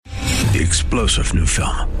The explosive new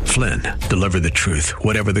film, Flynn, deliver the truth,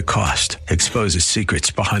 whatever the cost, exposes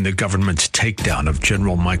secrets behind the government's takedown of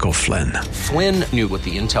General Michael Flynn. Flynn knew what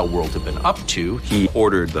the intel world had been up to. He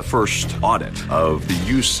ordered the first audit of the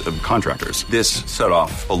use of contractors. This set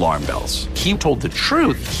off alarm bells. He told the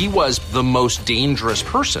truth. He was the most dangerous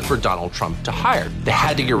person for Donald Trump to hire. They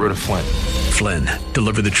had to get rid of Flynn. Flynn,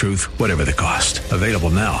 deliver the truth, whatever the cost. Available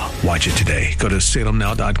now. Watch it today. Go to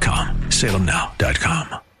salemnow.com.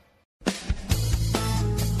 salemnow.com.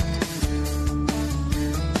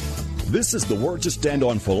 This is the Word to Stand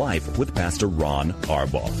On for Life with Pastor Ron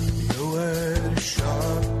Arbaugh. Your word is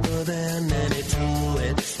sharper than any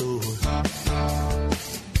two-edged sword,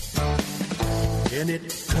 and it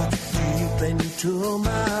cuts deep into my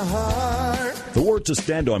heart. The Word to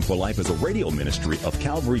Stand On for Life is a radio ministry of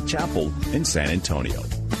Calvary Chapel in San Antonio.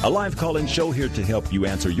 A live call-in show here to help you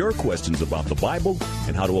answer your questions about the Bible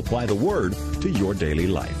and how to apply the Word to your daily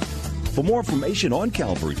life. For more information on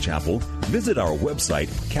Calvary Chapel, visit our website,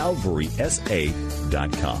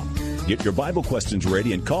 calvarysa.com. Get your Bible questions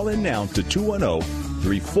ready and call in now to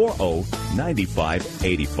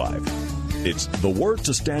 210-340-9585. It's The Word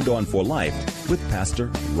to Stand On for Life with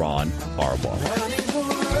Pastor Ron Arbaugh.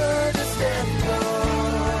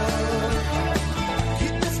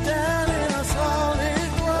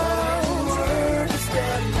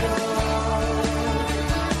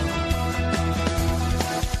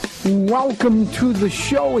 Welcome to the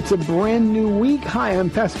show. It's a brand new week. Hi,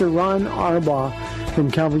 I'm Pastor Ron Arbaugh from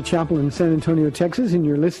Calvary Chapel in San Antonio, Texas, and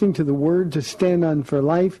you're listening to The Word to Stand On for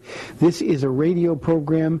Life. This is a radio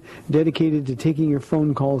program dedicated to taking your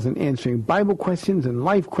phone calls and answering Bible questions and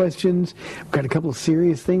life questions. We've got a couple of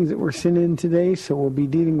serious things that we're sent in today, so we'll be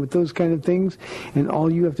dealing with those kind of things. And all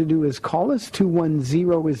you have to do is call us.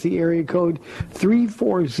 210 is the area code,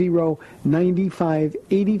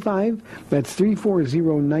 340-9585. That's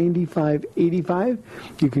 340-9585.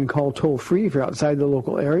 You can call toll-free if you're outside the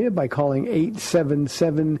local area by calling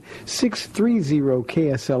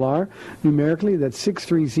 877-630-KSLR. Numerically, that's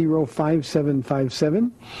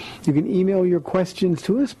 630-5757. You can email your questions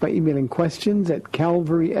to us by emailing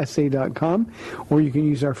questions@calvarysa.com, or you can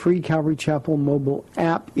use our free Calvary Chapel mobile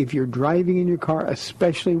app. If you're driving in your car,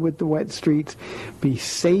 especially with the wet streets, be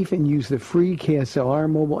safe and use the free KSLR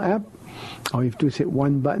mobile app. All you have to do is hit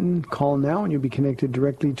one button, call now, and you'll be connected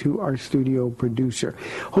directly to our studio producer.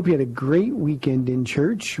 Hope you had a great weekend in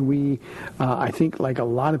church. We, I think, like a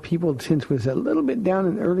lot of people, since was a little bit down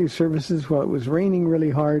in early services while it was raining really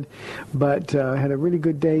hard, but had a really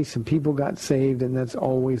good day. Some people got saved, and that's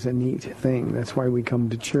always a neat thing. That's why we come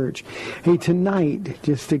to church. Hey, tonight,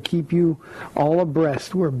 just to keep you all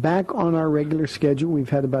abreast, we're back on our regular schedule. We've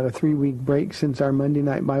had about a 3-week break since our Monday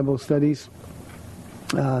night Bible studies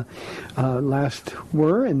last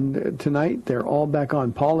were, and tonight they're all back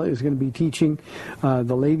on. Paula is going to be teaching the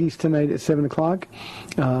ladies tonight at 7 o'clock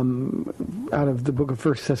out of the book of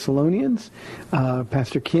 1 Thessalonians.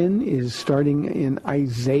 Pastor Ken is starting in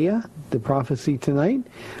Isaiah, the prophecy tonight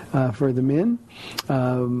for the men.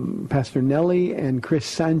 Pastor Nellie and Chris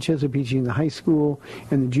Sanchez are teaching the high school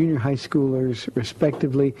and the junior high schoolers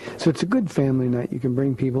respectively. So it's a good family night. You can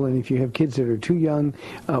bring people, and if you have kids that are too young,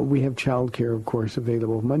 we have childcare, of course, available.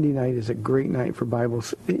 Monday night is a great night for Bible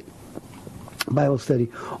study.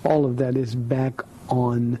 All of that is back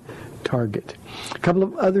on target. A couple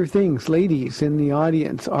of other things. Ladies in the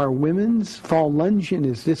audience, our women's fall luncheon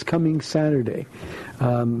is this coming Saturday.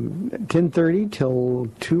 10:30 till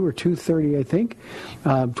 2 or 2:30, I think.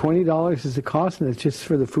 $20 is the cost, and it's just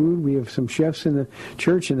for the food. We have some chefs in the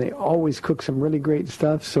church, and they always cook some really great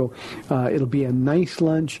stuff, so it'll be a nice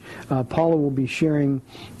lunch. Paula will be sharing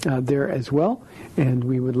there as well, and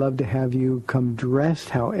we would love to have you come dressed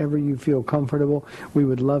however you feel comfortable. We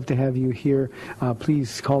would love to have you here.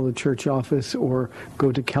 Please call the church office or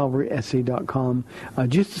go to calvarysa.com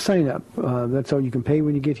just to sign up. That's all you can pay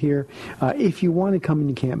when you get here. If you want to come and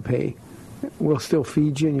you can't pay, we'll still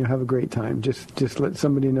feed you and you'll have a great time. Just let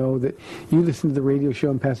somebody know that you listened to the radio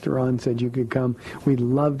show and Pastor Ron said you could come. We'd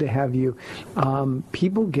love to have you.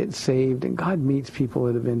 People get saved and God meets people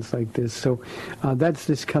at events like this. So that's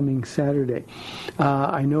this coming Saturday.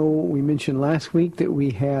 I know we mentioned last week that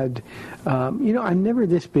we had, I'm never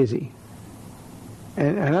this busy.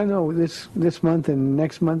 And I know this month and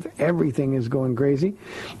next month, everything is going crazy.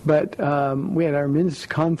 But we had our men's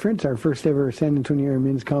conference, our first ever San Antonio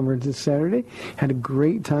men's conference this Saturday. Had a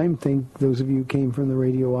great time. Thank those of you who came from the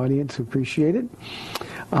radio audience. Appreciate it.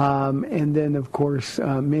 And then, of course,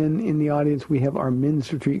 men in the audience, we have our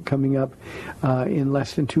men's retreat coming up in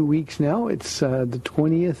less than 2 weeks now. It's the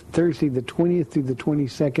 20th, Thursday the 20th through the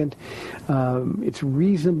 22nd. It's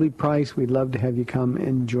reasonably priced. We'd love to have you come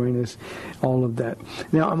and join us, all of that.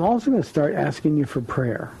 Now, I'm also going to start asking you for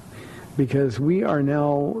prayer, because we are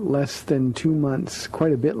now less than 2 months,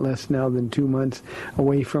 quite a bit less now than 2 months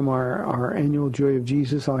away from our annual Joy of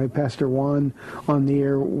Jesus. I'll have Pastor Juan on the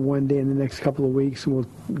air one day in the next couple of weeks, and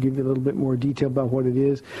we'll give you a little bit more detail about what it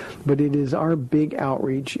is. But it is our big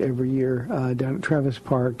outreach every year down at Travis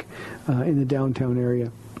Park in the downtown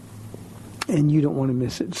area. And you don't want to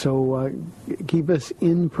miss it. So keep us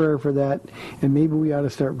in prayer for that. And maybe we ought to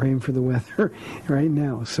start praying for the weather right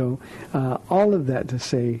now. So all of that to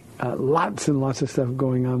say, lots and lots of stuff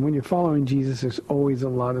going on. When you're following Jesus, there's always a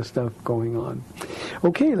lot of stuff going on.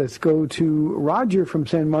 Okay, let's go to Roger from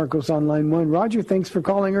San Marcos on line 1. Roger, thanks for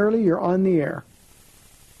calling early. You're on the air.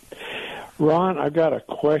 Ron, I've got a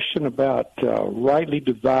question about rightly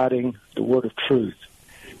dividing the word of truth.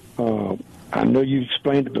 I know you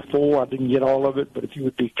explained it before. I didn't get all of it, but if you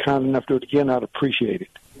would be kind enough to do it again, I'd appreciate it.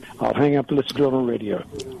 I'll hang up and listen to it on radio.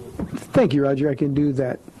 Thank you, Roger. I can do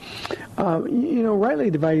that. Rightly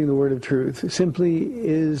dividing the word of truth simply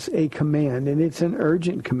is a command, and it's an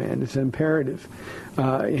urgent command. It's an imperative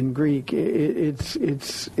in Greek. It's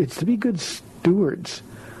to be good stewards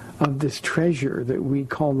of this treasure that we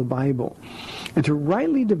call the Bible. And to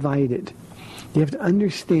rightly divide it, you have to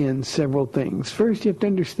understand several things. First, you have to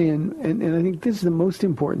understand, and I think this is the most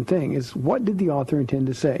important thing, is what did the author intend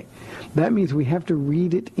to say? That means we have to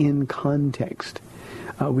read it in context.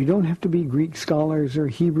 We don't have to be Greek scholars or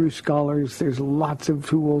Hebrew scholars. There's lots of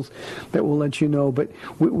tools that will let you know. But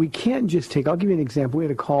we can't just take, I'll give you an example. We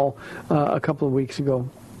had a call a couple of weeks ago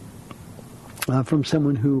from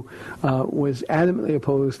someone who was adamantly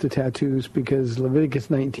opposed to tattoos because Leviticus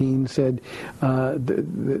 19 said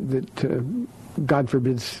that God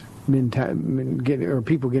forbids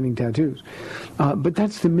people getting tattoos. But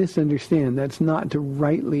that's to misunderstand. That's not to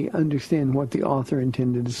rightly understand what the author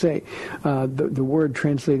intended to say. The word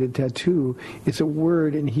translated tattoo is a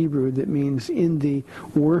word in Hebrew that means in the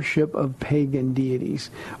worship of pagan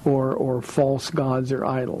deities or false gods or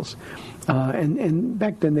idols. And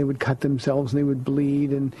back then they would cut themselves and they would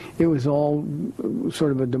bleed, and it was all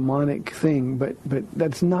sort of a demonic thing. But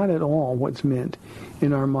that's not at all what's meant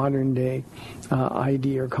in our modern day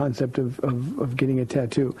idea or concept of getting a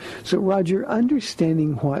tattoo. So, Roger,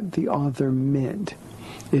 understanding what the author meant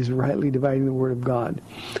is rightly dividing the Word of God.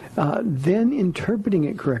 Then interpreting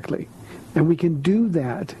it correctly. And we can do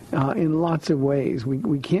that in lots of ways.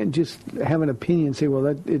 We can't just have an opinion and say, well,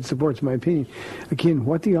 it supports my opinion. Again,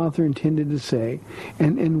 what the author intended to say,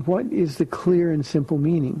 and what is the clear and simple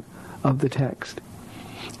meaning of the text.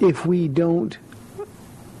 If we don't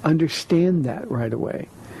understand that right away,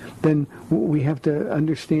 then we have to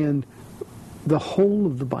understand the whole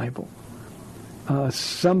of the Bible.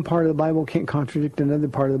 Some part of the Bible can't contradict another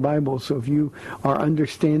part of the Bible. So if you are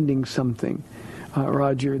understanding something,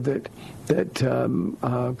 Roger, that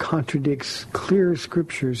contradicts clear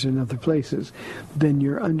scriptures in other places, then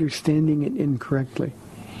you're understanding it incorrectly.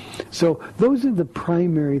 So those are the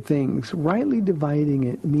primary things. Rightly dividing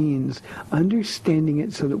it means understanding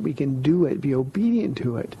it so that we can do it, be obedient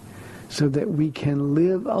to it, so that we can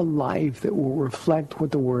live a life that will reflect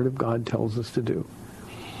what the Word of God tells us to do.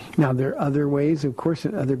 Now, there are other ways, of course,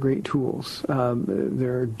 and other great tools.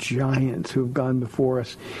 There are giants who have gone before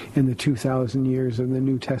us in the 2,000 years of the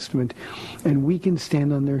New Testament, and we can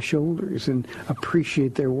stand on their shoulders and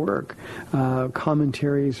appreciate their work.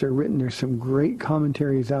 Commentaries are written. There's some great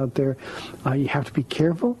commentaries out there. You have to be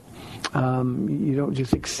careful. You don't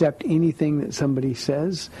just accept anything that somebody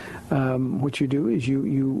says. What you do is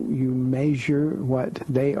you measure what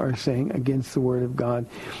they are saying against the Word of God,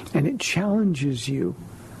 and it challenges you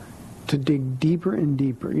to dig deeper and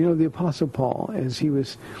deeper. You know, the Apostle Paul, as he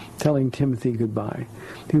was telling Timothy goodbye,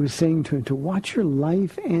 he was saying to him to watch your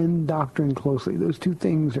life and doctrine closely. Those two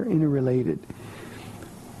things are interrelated.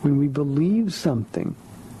 When we believe something,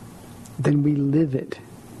 then we live it.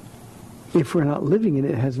 If we're not living it,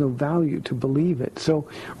 it has no value to believe it. So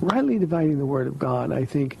rightly dividing the Word of God, I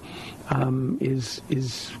think, is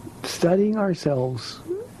studying ourselves,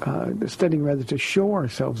 to show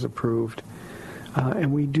ourselves approved.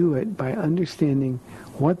 And we do it by understanding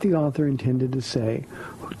what the author intended to say,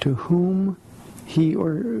 to whom he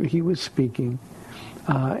was speaking,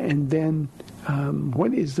 And then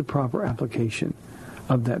what is the proper application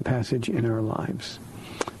of that passage in our lives?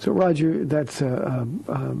 So, Roger, that's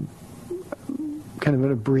kind of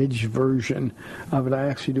an abridged version of it. I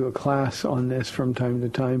actually do a class on this from time to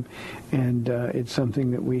time, and it's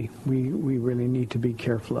something that we really need to be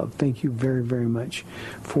careful of. Thank you very, very much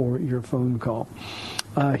for your phone call.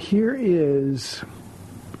 Here is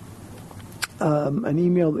an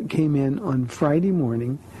email that came in on Friday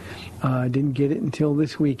morning. I didn't get it until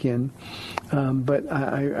this weekend, but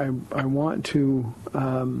I want to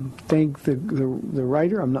thank the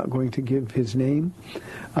writer. I'm not going to give his name,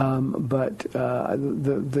 but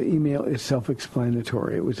the email is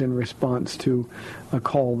self-explanatory. It was in response to a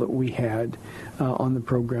call that we had on the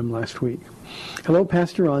program last week. Hello,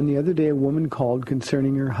 Pastor Ron. The other day a woman called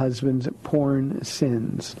concerning her husband's porn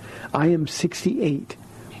sins. I am 68.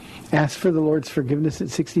 Asked for the Lord's forgiveness at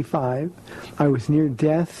 65. I was near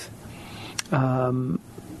death at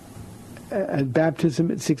baptism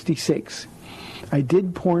at 66. I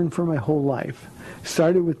did porn for my whole life.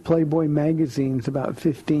 Started with Playboy magazines about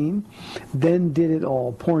 15. Then did it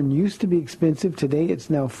all. Porn used to be expensive. Today it's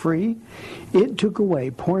now free. It took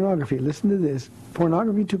away pornography. Listen to this.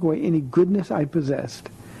 Pornography took away any goodness I possessed.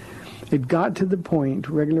 It got to the point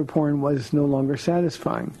regular porn was no longer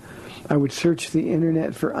satisfying. I would search the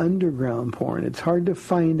internet for underground porn. It's hard to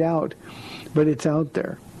find out, but it's out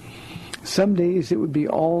there. Some days it would be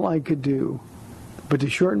all I could do. But to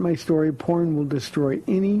shorten my story, porn will destroy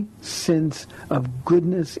any sense of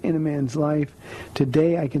goodness in a man's life.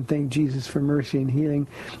 Today I can thank Jesus for mercy and healing.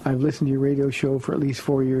 I've listened to your radio show for at least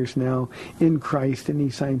 4 years now in Christ, and he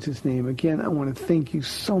signs his name. Again, I want to thank you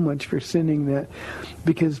so much for sending that,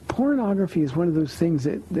 because pornography is one of those things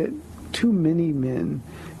that too many men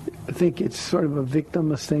think it's sort of a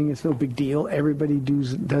victimless thing. It's no big deal. Everybody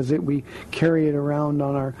does it. We carry it around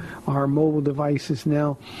on our mobile devices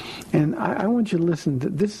now. And I want you to listen.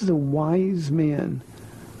 This is a wise man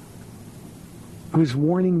who's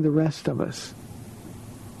warning the rest of us.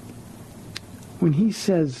 When he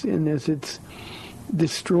says in this, it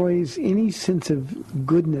destroys any sense of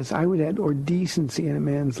goodness, I would add, or decency in a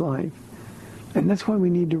man's life. And that's why we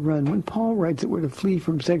need to run. When Paul writes that we're to flee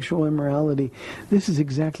from sexual immorality, this is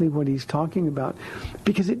exactly what he's talking about,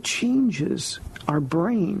 because it changes our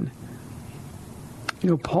brain.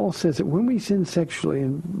 You know, Paul says that when we sin sexually,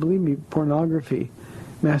 and believe me, pornography,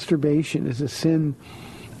 masturbation is a sin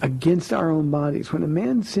against our own bodies. When a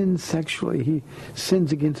man sins sexually, he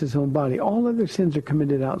sins against his own body. All other sins are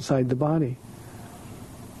committed outside the body.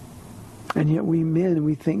 And yet we men,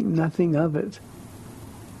 we think nothing of it,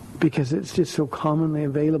 because it's just so commonly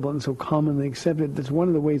available and so commonly accepted. That's one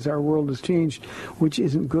of the ways our world has changed, which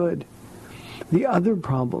isn't good. The other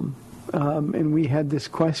problem, and we had this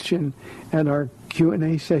question at our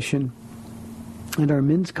Q&A session at our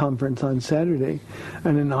men's conference on Saturday,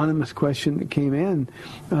 an anonymous question that came in.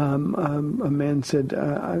 A man said,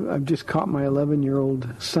 I've just caught my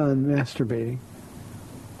 11-year-old son masturbating.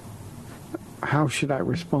 How should I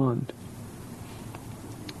respond?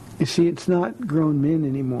 You see, it's not grown men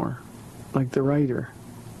anymore, like the writer.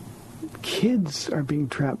 Kids are being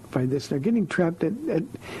trapped by this. They're getting trapped at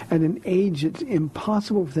an age it's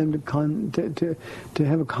impossible for them to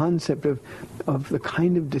have a concept of the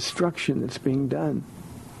kind of destruction that's being done.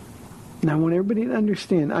 Now, I want everybody to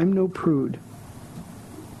understand, I'm no prude.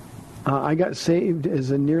 I got saved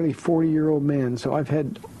as a nearly 40-year-old man, so I've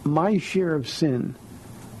had my share of sin.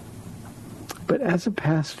 But as a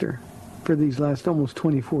pastor, for these last almost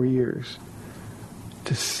 24 years,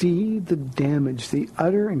 to see the damage, the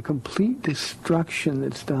utter and complete destruction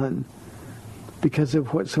that's done because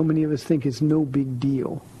of what so many of us think is no big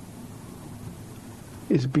deal,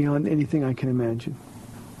 is beyond anything I can imagine.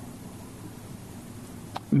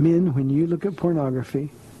 Men, when you look at pornography,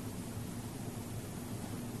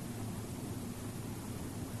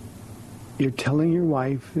 you're telling your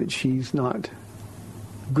wife that she's not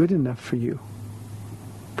good enough for you,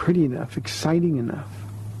 pretty enough, exciting enough.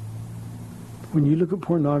 When you look at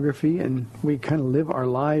pornography, and we kind of live our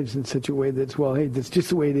lives in such a way that's, well, hey, that's just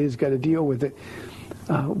the way it is, got to deal with it.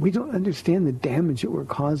 We don't understand the damage that we're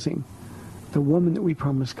causing the woman that we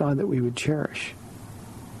promised God that we would cherish.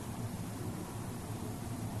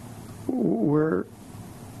 We're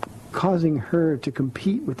causing her to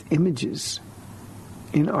compete with images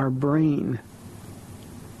in our brain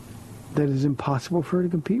that is impossible for her to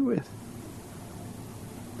compete with.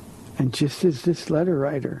 And just as this letter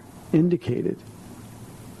writer indicated,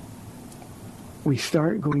 we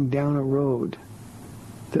start going down a road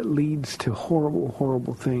that leads to horrible,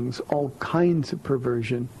 horrible things, all kinds of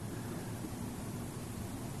perversion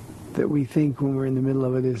that we think when we're in the middle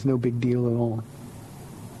of it is no big deal at all.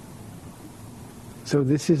 So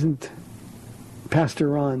this isn't Pastor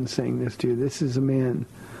Ron saying this to you. This is a man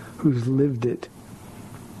who's lived it.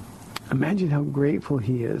 Imagine how grateful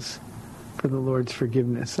he is for the Lord's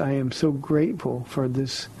forgiveness. I am so grateful for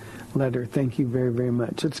this letter. Thank you very, very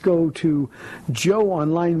much. Let's go to Joe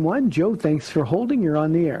on line 1. Joe, thanks for holding. You're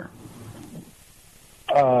on the air.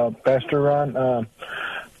 Pastor Ron,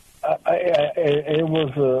 I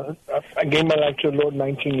gave my life to the Lord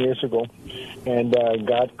 19 years ago, and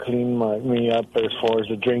God cleaned me up as far as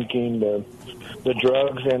the drinking, the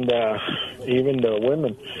drugs, and even the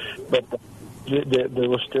women. But there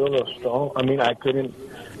was still a strong. I couldn't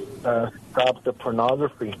stop the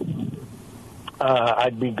pornography.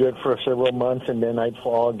 I'd be good for several months, and then I'd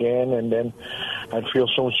fall again, and then I'd feel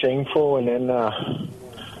so shameful, and then.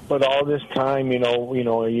 But all this time,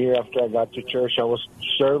 a year after I got to church, I was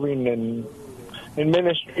serving in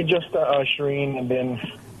ministry, just ushering, and then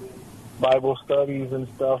Bible studies and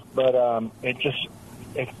stuff. But it just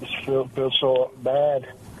feels so bad.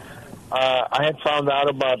 I had found out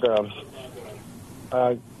about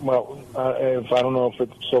if I don't know if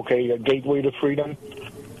it's okay, a Gateway to Freedom.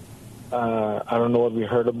 I don't know if you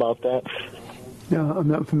heard about that. No, I'm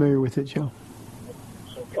not familiar with it, Joe.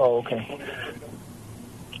 Oh, okay.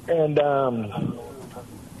 And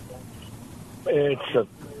it's a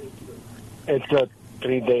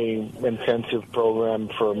 3-day intensive program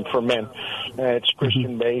for men. It's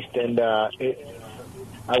Christian based, and I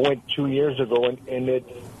went 2 years ago, and it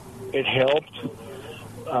helped.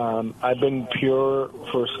 I've been pure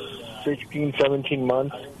for 16, 17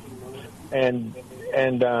 months, and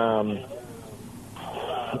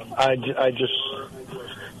I just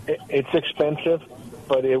it's expensive,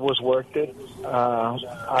 but it was worth it.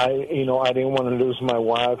 I didn't want to lose my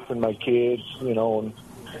wife and my kids, and I'm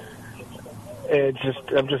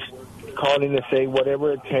just calling to say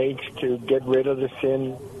whatever it takes to get rid of the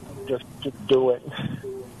sin, just to do it.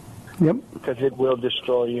 Yep. Because it will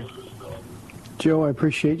destroy you. Joe, I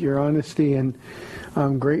appreciate your honesty, and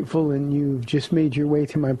I'm grateful, and you've just made your way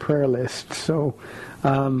to my prayer list. So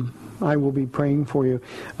I will be praying for you.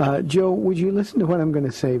 Joe, would you listen to what I'm going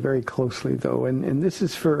to say very closely, though? And this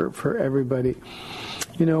is for everybody.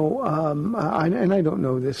 I don't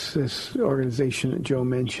know this organization that Joe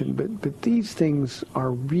mentioned, but these things are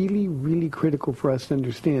really, really critical for us to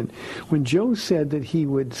understand. When Joe said that he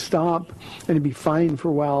would stop and it'd be fine for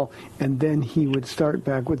a while, and then he would start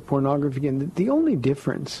back with pornography again, the only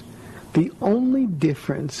difference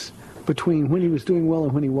between when he was doing well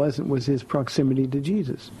and when he wasn't was his proximity to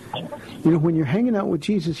Jesus. When you're hanging out with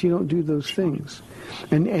Jesus, you don't do those things.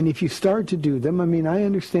 And if you start to do them, I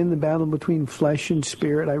understand the battle between flesh and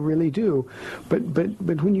spirit, I really do. But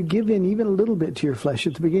when you give in even a little bit to your flesh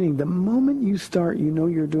at the beginning, the moment you start,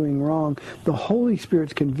 you're doing wrong. The Holy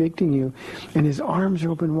Spirit's convicting you, and his arms are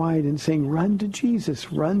open wide and saying, run to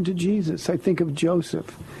Jesus, run to Jesus. I think of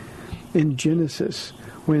Joseph in Genesis,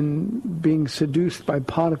 when being seduced by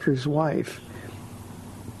Potiphar's wife,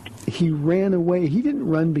 he ran away. He didn't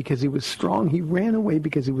run because he was strong. He ran away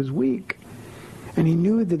because he was weak. And he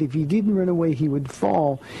knew that if he didn't run away, he would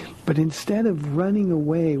fall. But instead of running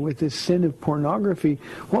away with this sin of pornography,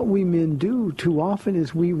 what we men do too often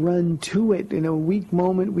is we run to it. In a weak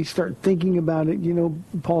moment, we start thinking about it.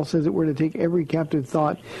 Paul says that we're to take every captive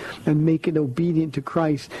thought and make it obedient to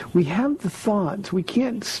Christ. We have the thoughts. We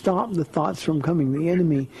can't stop the thoughts from coming. The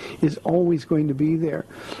enemy is always going to be there.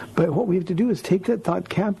 But what we have to do is take that thought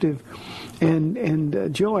captive.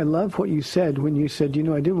 And Joe, I love what you said when you said, I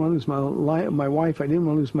didn't want to lose my wife. I didn't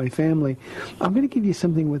want to lose my family. I'm going to give you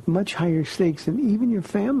something with much higher stakes than even your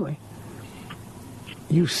family.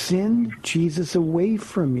 You send Jesus away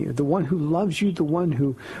from you, the one who loves you, the one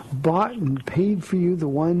who bought and paid for you, the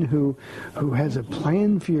one who has a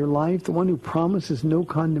plan for your life, the one who promises no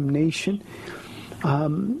condemnation.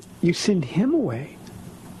 You send him away.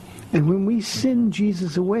 And when we send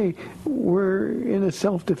Jesus away, we're in a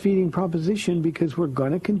self-defeating proposition because we're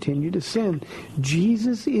going to continue to sin.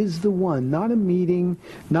 Jesus is the one, not a meeting,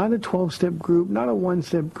 not a 12-step group, not a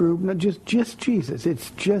one-step group, not just Jesus.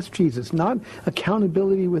 It's just Jesus, not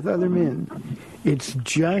accountability with other men. It's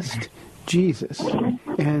just Jesus.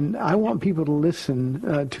 And I want people to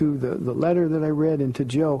listen to the letter that I read and to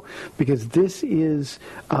Joe, because this is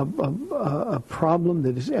a problem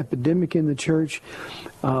that is epidemic in the church.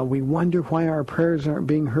 We wonder why our prayers aren't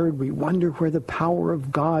being heard. We wonder where the power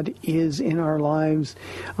of God is in our lives.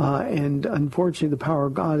 And unfortunately, the power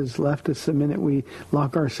of God has left us the minute we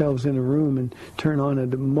lock ourselves in a room and turn on a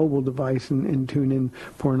mobile device and tune in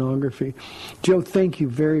pornography. Joe, thank you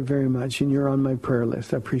very, very much. And you're on my prayer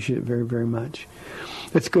list. I appreciate it very, very much.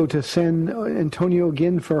 Let's go to San Antonio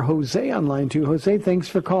again for Jose on line 2. Jose, thanks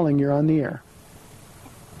for calling. You're on the air.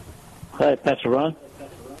 Hi, Pastor Ron.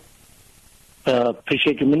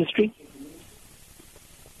 Appreciate your ministry.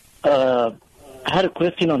 I had a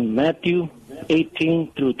question on Matthew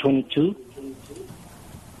 18 through 22.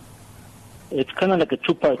 It's kind of like a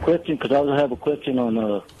two-part question because I also have a question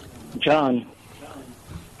on John.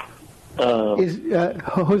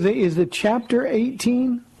 Jose, is the chapter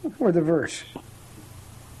 18 or the verse?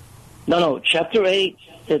 No, chapter 8,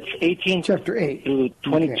 it's 18 chapter 8. through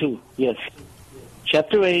 22, okay. Yes.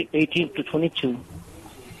 Chapter 8, 18 to 22.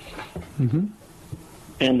 Mm-hmm.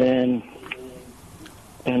 And then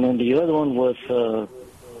the other one was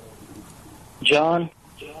John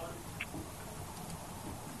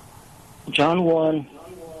 1,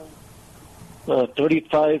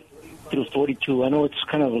 35 through 42. I know it's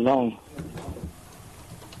kind of long.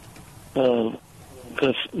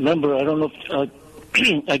 Because remember, I don't know if,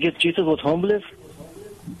 I guess Jesus was homeless.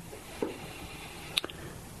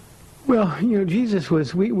 Well, Jesus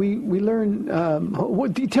was, we learn,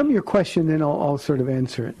 tell me your question, then I'll sort of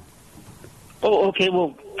answer it. Oh, okay.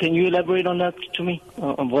 Well, can you elaborate on that to me,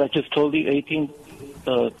 on what I just told you, 18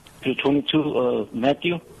 through 22,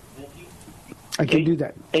 Matthew? I can do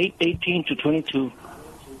that. 18 to 22.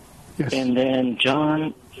 Yes. And then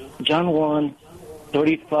John 1,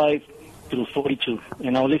 35 through 42.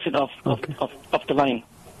 And I'll list it off the line.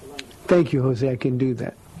 Thank you, Jose. I can do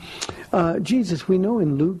that. Jesus, we know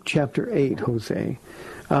in Luke chapter 8, Jose,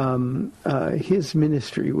 his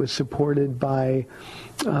ministry was supported by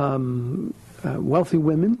wealthy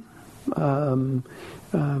women.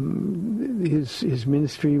 His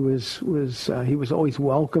ministry was he was always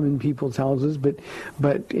welcome in people's houses, but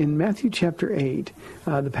in Matthew chapter 8,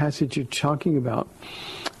 the passage you're talking about,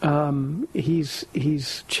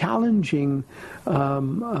 he's challenging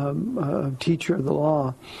a teacher of the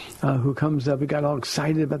law who comes up. He got all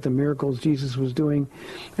excited about the miracles Jesus was doing,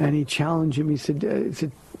 and he challenged him. He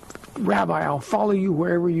said, "Rabbi, I'll follow you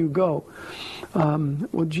wherever you go."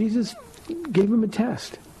 Well, Jesus gave him a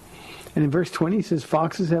test. And in verse 20, he says,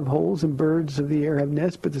 "Foxes have holes and birds of the air have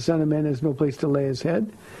nests, but the Son of Man has no place to lay his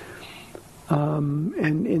head." And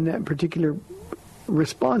in that particular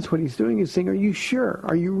response, what he's doing is saying, are you sure?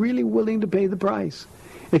 Are you really willing to pay the price?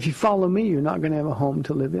 If you follow me, you're not going to have a home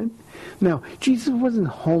to live in. Now, Jesus wasn't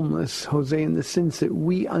homeless, Jose, in the sense that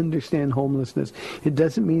we understand homelessness. It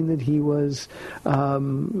doesn't mean that he was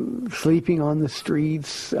sleeping on the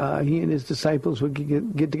streets. He and his disciples would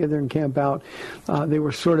get together and camp out. They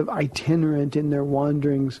were sort of itinerant in their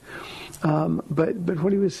wanderings. But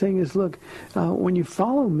what he was saying is, look, when you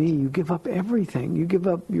follow me, you give up everything. You give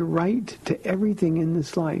up your right to everything in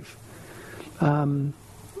this life.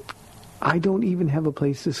 I don't even have a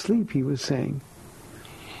place to sleep, he was saying.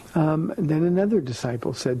 Then another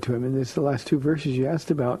disciple said to him, and this is the last two verses you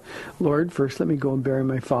asked about, "Lord, first let me go and bury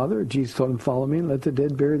my father." Jesus told him, "Follow me and let the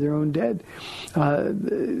dead bury their own dead."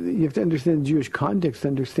 You have to understand the Jewish context,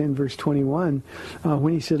 understand verse 21.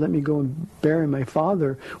 When he said, "Let me go and bury my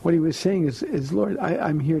father," what he was saying is Lord,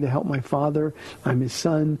 I'm here to help my father. I'm his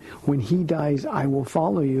son. When he dies, I will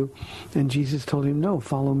follow you. And Jesus told him, "No,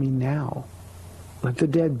 follow me now. Let the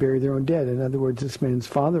dead bury their own dead." In other words, this man's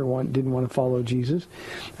father didn't want to follow Jesus.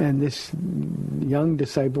 And this young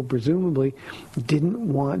disciple presumably didn't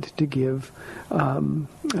want to didn't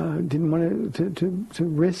want to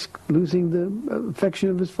risk losing the affection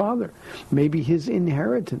of his father, maybe his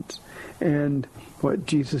inheritance. And what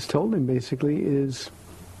Jesus told him basically is,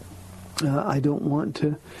 I don't want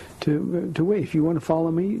to wait. If you want to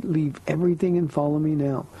follow me, leave everything and follow me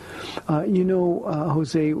now.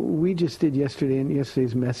 Jose, we just did yesterday, in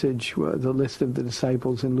yesterday's message, the list of the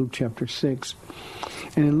disciples in Luke chapter 6.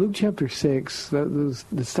 And in Luke chapter 6, those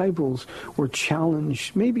disciples were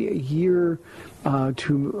challenged maybe a year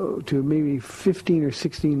to maybe 15 or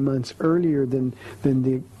 16 months earlier than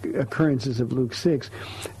the occurrences of Luke 6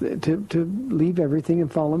 to leave everything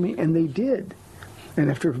and follow me. And they did. And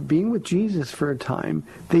after being with Jesus for a time,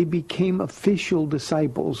 they became official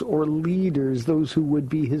disciples or leaders, those who would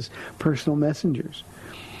be his personal messengers.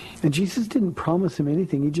 And Jesus didn't promise him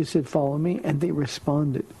anything. He just said, "Follow me," and they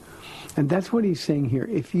responded. And that's what he's saying here.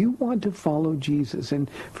 If you want to follow Jesus, and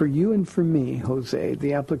for you and for me, Jose,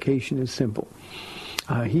 the application is simple.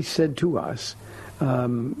 He said to us,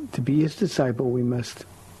 to be his disciple, we must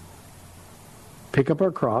pick up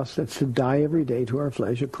our cross. That's to die every day to our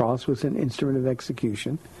flesh. A cross was an instrument of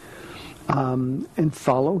execution. And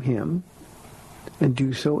follow him and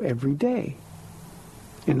do so every day.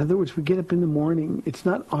 In other words, we get up in the morning. It's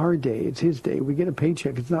not our day. It's his day. We get a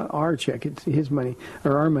paycheck. It's not our check. It's his money,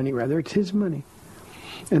 or our money, rather. It's his money.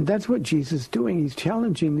 And that's what Jesus is doing. He's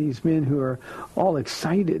challenging these men who are all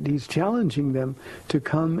excited. He's challenging them to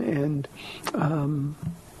come and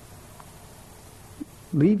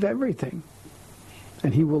leave everything.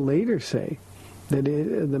 And he will later say that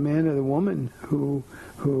the man or the woman who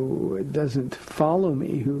doesn't follow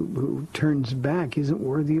me, who turns back, isn't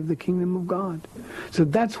worthy of the kingdom of God. So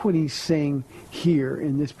that's what he's saying here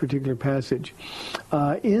in this particular passage.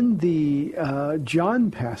 In the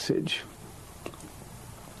John passage,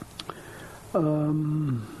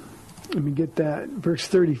 let me get that, verse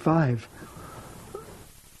 35.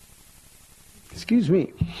 Excuse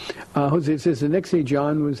me. Jose says, the next day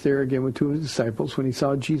John was there again with two of his disciples. When he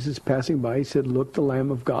saw Jesus passing by, he said, "Look, the Lamb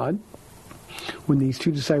of God." When these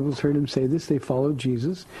two disciples heard him say this, they followed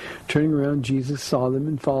Jesus. Turning around, Jesus saw them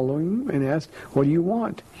and following and asked, "What do you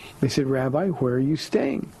want?" They said, "Rabbi, where are you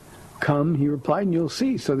staying?" "Come," he replied, "and you'll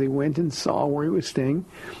see." So they went and saw where he was staying,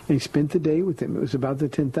 and he spent the day with him. It was about the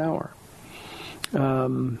 10th hour.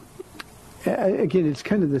 Again, it's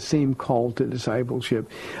kind of the same call to discipleship.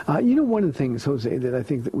 One of the things, Jose, that I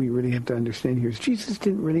think that we really have to understand here is Jesus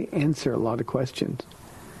didn't really answer a lot of questions,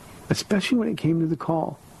 especially when it came to the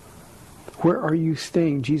call. Where are you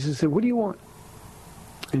staying? Jesus said, "What do you want?"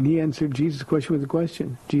 And he answered Jesus' question with a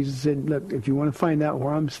question. Jesus said, "Look, if you want to find out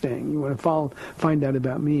where I'm staying, you want to find out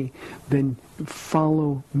about me, then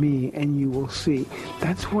follow me and you will see."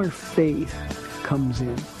 That's where faith comes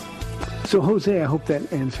in. So, Jose, I hope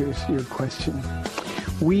that answers your question.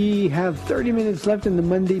 We have 30 minutes left in the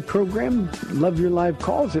Monday program. Love your live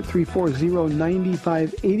calls at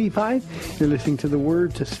 340-9585. You're listening to The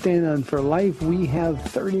Word to Stand On for Life. We have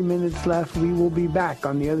 30 minutes left. We will be back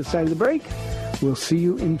on the other side of the break. We'll see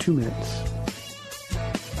you in 2 minutes.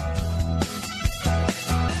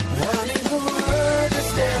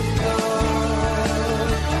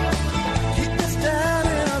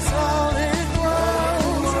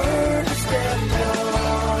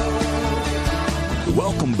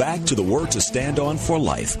 Welcome back to The Word to Stand On for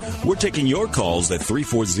Life. We're taking your calls at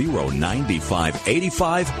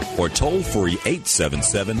 340-9585 or toll-free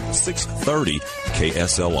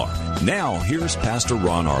 877-630-KSLR. Now, here's Pastor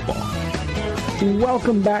Ron Arbaugh.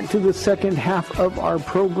 Welcome back to the second half of our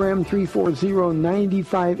program,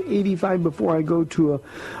 340-9585. Before I go to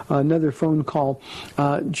another phone call,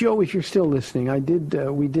 Joe, if you're still listening,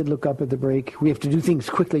 we did look up at the break. We have to do things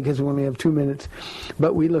quickly because we only have 2 minutes,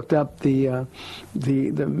 but we looked up the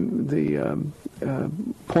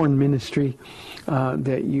porn ministry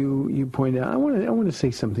that you pointed out. I want to say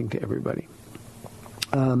something to everybody.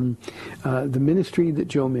 The ministry that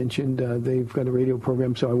Joe mentioned, they've got a radio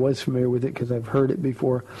program, so I was familiar with it because I've heard it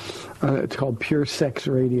before. It's called Pure Sex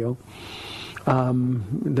Radio.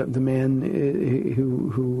 The man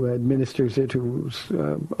who administers it, who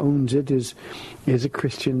owns it, is a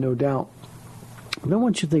Christian, no doubt. But I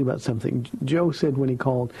want you to think about something. Joe said when he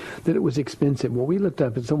called that it was expensive. Well, we looked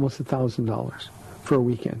up. It's almost $1,000 for a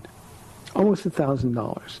weekend. Almost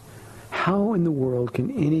 $1,000. How in the world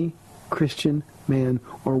can any Christian man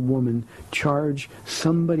or woman charge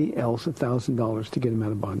somebody else $1,000 to get him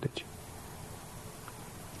out of bondage?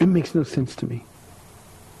 It makes no sense to me.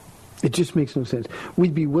 It just makes no sense.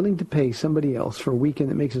 We'd be willing to pay somebody else for a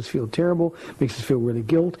weekend that makes us feel terrible, makes us feel really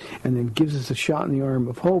guilt, and then gives us a shot in the arm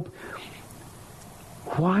of hope.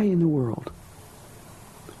 Why in the world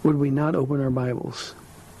would we not open our Bibles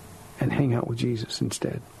and hang out with Jesus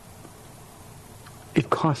instead? It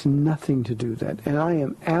costs nothing to do that. And I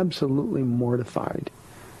am absolutely mortified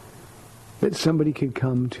that somebody could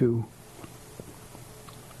come to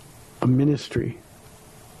a ministry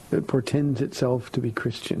that portends itself to be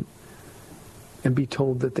Christian and be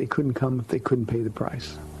told that they couldn't come if they couldn't pay the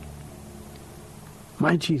price.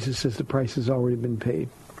 My Jesus says the price has already been paid.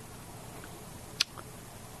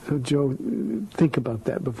 So, Joe, think about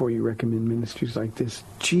that before you recommend ministries like this.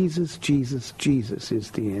 Jesus, Jesus, Jesus is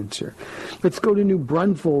the answer. Let's go to New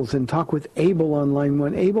Braunfels and talk with Abel on line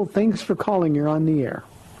 1. Abel, thanks for calling. You're on the air.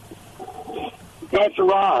 Pastor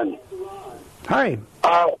Ron. Hi.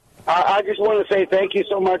 I just want to say thank you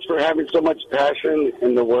so much for having so much passion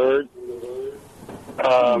in the Word.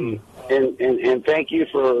 And thank you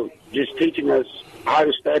for just teaching us how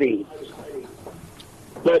to study.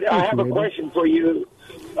 But I have a question for you.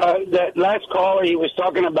 That last caller, he was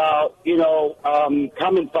talking about,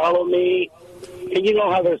 come and follow me. And you know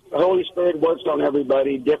how the Holy Spirit works on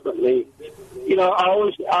everybody differently. I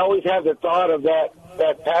always have the thought of that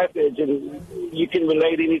passage, and you can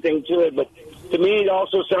relate anything to it. But to me, it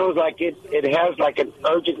also sounds like it has like an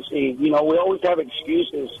urgency. We always have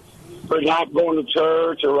excuses for not going to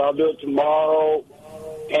church, or I'll do it tomorrow.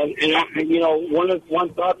 And one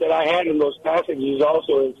thought that I had in those passages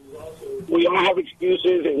also is, we all have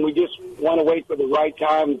excuses, and we just want to wait for the right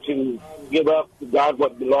time to give up to God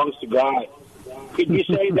what belongs to God. Could you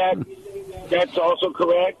say that that's also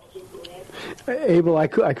correct? Abel, I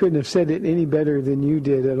couldn't have said it any better than you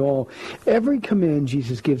did at all. Every command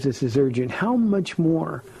Jesus gives us is urgent. How much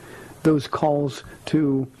more those calls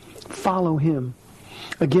to follow him?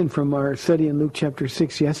 Again, from our study in Luke chapter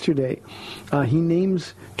 6 yesterday, he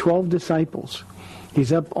names 12 disciples.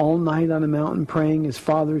 He's up all night on a mountain praying. His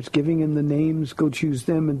Father's giving him the names. Go choose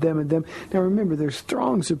them and them and them. Now remember, there's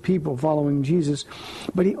throngs of people following Jesus,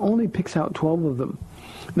 but he only picks out 12 of them.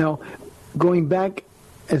 Now, going back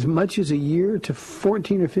as much as a year to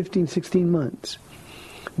 14 or 15, 16 months,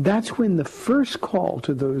 that's when the first call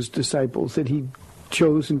to those disciples that he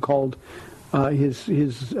chose and called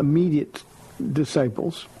his immediate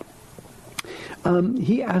disciples,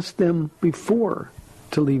 he asked them before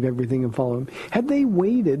to leave everything and follow him. Had they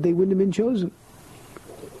waited, they wouldn't have been chosen.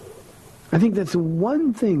 I think that's the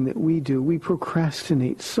one thing that we do. We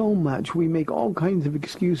procrastinate so much. We make all kinds of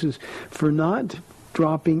excuses for not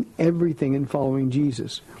dropping everything and following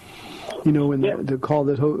Jesus. You know, when the call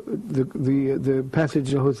that the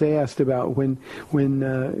passage that Jose asked about, when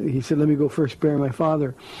he said, "Let me go first bury my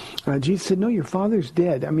father," Jesus said, "No, your father's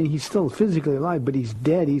dead. I mean, he's still physically alive, but he's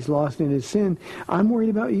dead. He's lost in his sin. I'm worried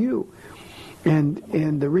about you." And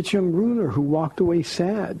the rich young ruler who walked away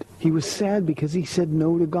sad, he was sad because he said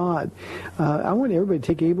no to God. I want everybody to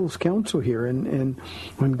take Abel's counsel here. And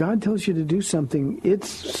when God tells you to do something, it's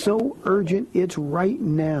so urgent, it's right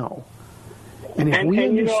now. And if we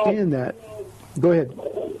understand that, go ahead.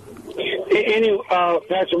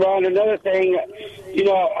 Pastor Ron, another thing,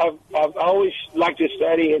 I've always liked to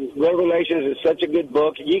study, and Revelations is such a good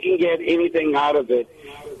book. You can get anything out of it.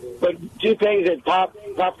 But two things that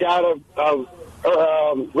popped out of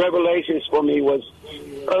Revelations for me was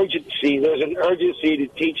urgency. There's an urgency to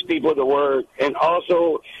teach people the Word. And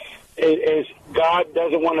also, is God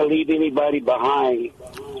doesn't want to leave anybody behind.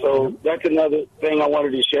 So that's another thing I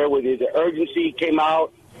wanted to share with you. The urgency came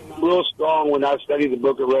out real strong when I studied the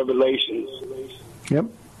book of Revelations. Yep.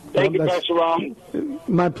 Thank you, Pastor Ron.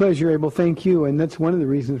 My pleasure, Abel. Thank you. And that's one of the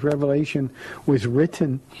reasons Revelation was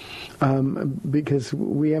written, because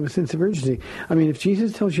we have a sense of urgency. I mean, if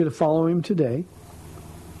Jesus tells you to follow him today,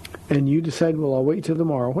 and you decide, well, I'll wait till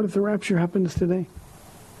tomorrow, what if the rapture happens today?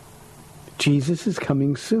 Jesus is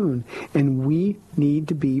coming soon, and we need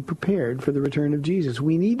to be prepared for the return of Jesus.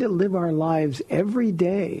 We need to live our lives every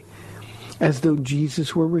day as though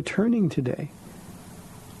Jesus were returning today.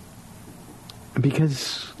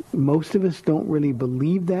 Because most of us don't really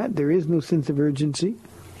believe that. There is no sense of urgency.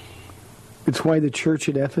 It's why the church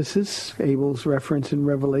at Ephesus, Abel's reference in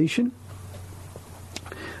Revelation,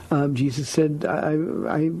 Jesus said,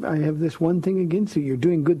 I have this one thing against you. You're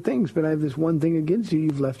doing good things, but I have this one thing against you.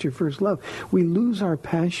 You've left your first love. We lose our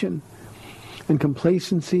passion. And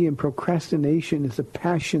complacency and procrastination is a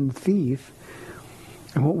passion thief.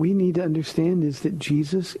 And what we need to understand is that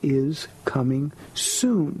Jesus is coming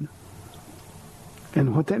soon.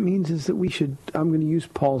 And what that means is that we should, I'm going to use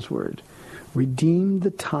Paul's word, redeem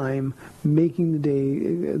the time, making the day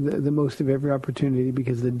the most of every opportunity,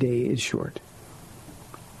 because the day is short.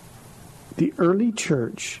 The early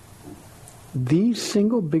church, the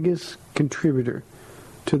single biggest contributor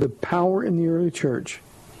to the power in the early church,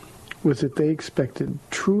 was that they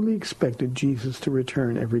truly expected Jesus to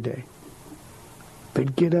return every day.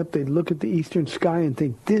 They'd get up, they'd look at the eastern sky and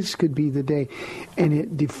think, this could be the day. And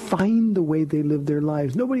it defined the way they lived their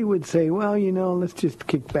lives. Nobody would say, well, let's just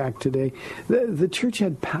kick back today. The church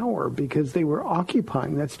had power because they were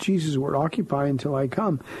occupying. That's Jesus' word, occupy until I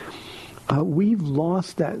come. We've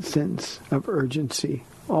lost that sense of urgency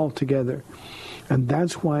altogether. And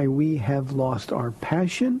that's why we have lost our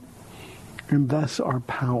passion and thus our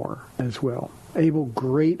power as well. Abel,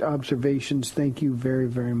 great observations. Thank you very,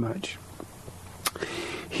 very much.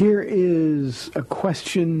 Here is a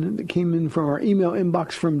question that came in from our email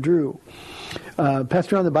inbox from Drew.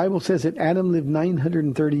 Pastor Ron, the Bible says that Adam lived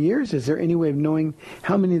 930 years. Is there any way of knowing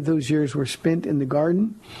how many of those years were spent in the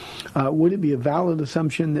garden? Would it be a valid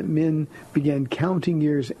assumption that men began counting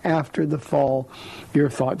years after the fall? Your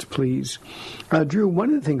thoughts, please. Drew,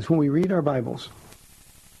 one of the things when we read our Bibles,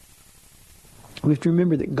 we have to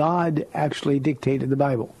remember that God actually dictated the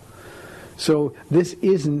Bible. So this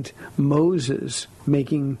isn't Moses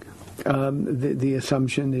making the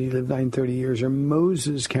assumption that he lived 930 years, or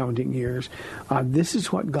Moses counting years. This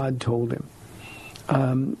is what God told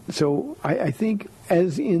him. So I think,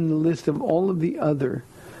 as in the list of all of the other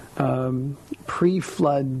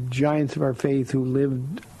pre-flood giants of our faith who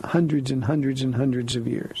lived hundreds and hundreds and hundreds of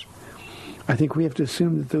years, I think we have to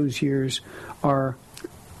assume that those years are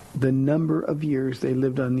the number of years they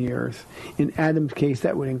lived on the earth. In Adam's case,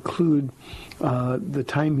 that would include the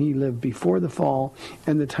time he lived before the fall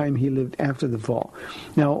and the time he lived after the fall.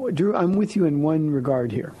 Now, Drew, I'm with you in one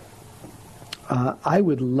regard here. I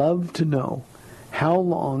would love to know how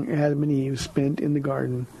long Adam and Eve spent in the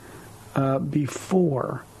garden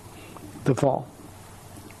before the fall.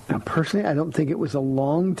 Now, personally, I don't think it was a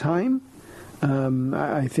long time.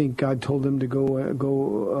 I think God told them to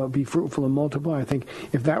go be fruitful and multiply. I think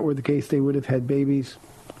if that were the case, they would have had babies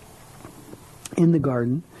in the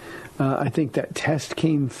garden. I think that test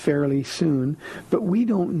came fairly soon, but we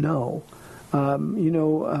don't know.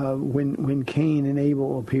 When Cain and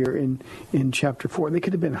Abel appear in chapter 4, they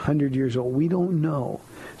could have been 100 years old. We don't know.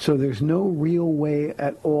 So there's no real way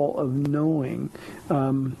at all of knowing.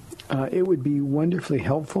 It would be wonderfully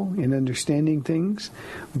helpful in understanding things,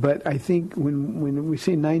 but I think when we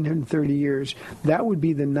say 930 years, that would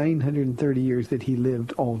be the 930 years that he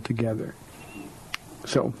lived altogether.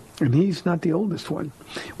 So, and he's not the oldest one.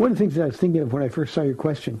 One of the things that I was thinking of when I first saw your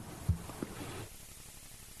question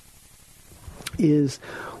is,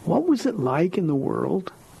 what was it like in the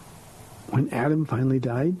world when Adam finally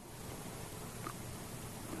died?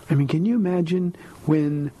 I mean, can you imagine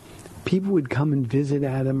when people would come and visit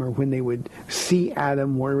Adam, or when they would see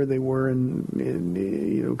Adam wherever they were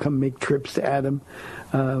and come make trips to Adam?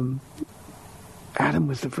 Adam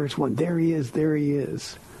was the first one. There he is, there he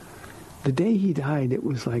is. The day he died, it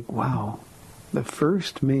was like, wow, the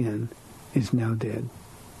first man is now dead.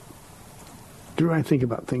 Drew, I think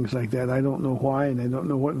about things like that. I don't know why, and I don't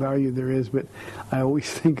know what value there is, but I always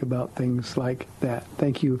think about things like that.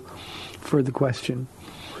 Thank you for the question.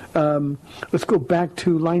 Let's go back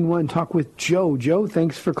to line 1, talk with Joe. Joe,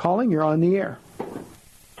 thanks for calling. You're on the air.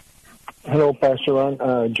 Hello, Pastor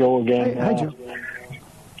Ron. Joe again. Hi, Joe.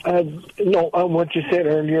 What you said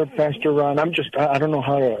earlier, Pastor Ron, I don't know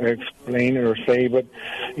how to explain it or say, but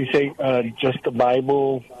you say just the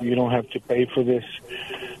Bible, you don't have to pay for this.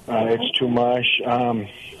 It's too much.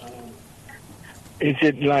 Is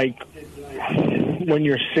it like when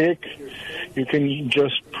you're sick, you can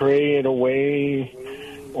just pray it away,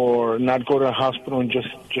 or not go to a hospital and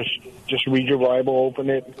just read your Bible, open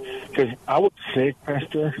it? Because I was sick,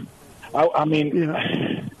 Pastor. I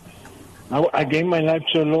gave my life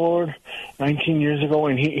to the Lord 19 years ago,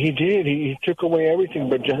 and He did. He took away everything,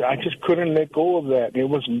 but I just couldn't let go of that. It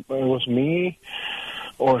was me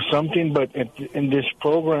or something. But in this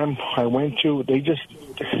program I went to, there's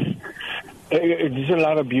a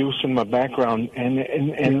lot of abuse in my background,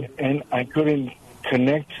 and I couldn't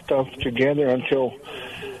connect stuff together until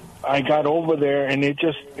I got over there, and it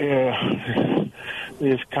just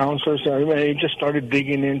these counselors, everybody, just started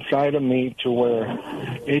digging inside of me to where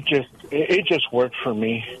it just worked for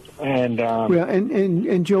me. And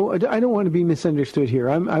and Joe, I don't want to be misunderstood here.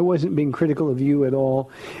 I wasn't being critical of you at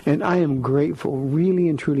all, and I am grateful, really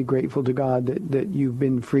and truly grateful to God that you've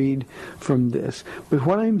been freed from this. But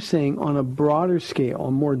what I'm saying, on a broader scale,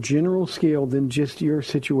 a more general scale than just your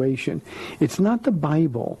situation, it's not the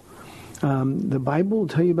Bible. The Bible will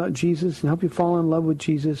tell you about Jesus and help you fall in love with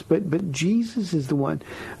Jesus, but Jesus is the one.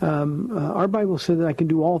 Our Bible said that I can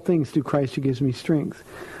do all things through Christ who gives me strength.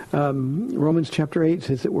 Romans chapter 8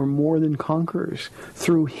 says that we're more than conquerors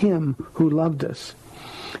through Him who loved us.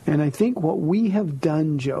 And I think what we have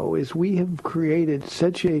done, Joe, is we have created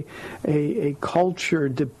such a culture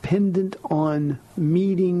dependent on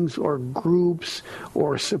meetings or groups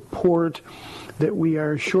or support that we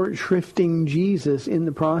are short-shrifting Jesus in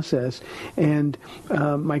the process. And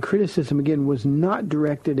my criticism, again, was not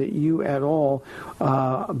directed at you at all,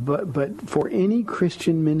 but for any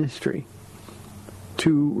Christian ministry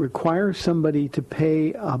to require somebody to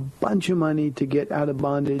pay a bunch of money to get out of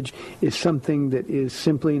bondage is something that is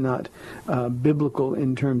simply not biblical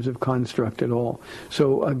in terms of construct at all.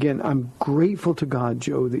 So again, I'm grateful to God,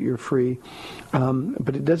 Joe, that you're free.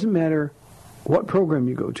 But it doesn't matter what program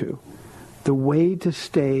you go to. The way to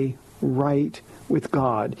stay right with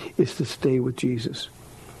God is to stay with Jesus.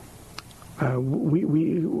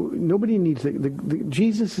 Nobody needs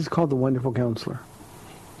Jesus is called the Wonderful Counselor.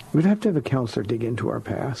 We don't have to have a counselor dig into our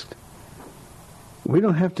past. We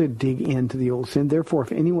don't have to dig into the old sin. Therefore,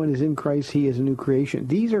 if anyone is in Christ, he is a new creation.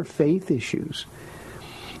 These are faith issues.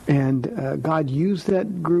 And God used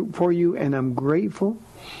that group for you, and I'm grateful.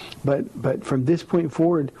 But from this point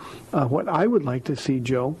forward, what I would like to see,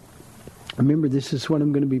 Joe, remember this is what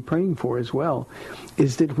I'm going to be praying for as well,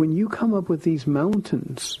 is that when you come up with these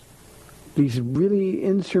mountains, these really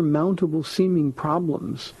insurmountable seeming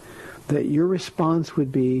problems, that your response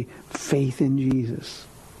would be faith in Jesus.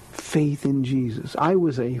 Faith in Jesus. I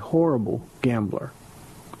was a horrible gambler.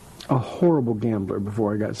 a horrible gambler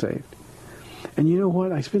before I got saved. And you know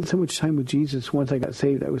what? I spent so much time with Jesus once I got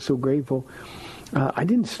saved. I was so grateful. I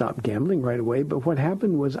didn't stop gambling right away, but what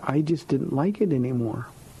happened was I just didn't like it anymore.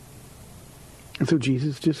 And so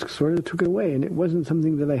Jesus just sort of took it away. And it wasn't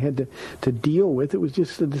something that I had to deal with. It was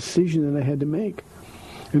just a decision that I had to make.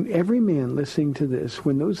 And every man listening to this,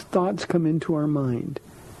 when those thoughts come into our mind,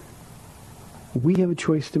 we have a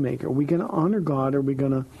choice to make. Are we going to honor God, or are we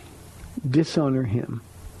going to dishonor him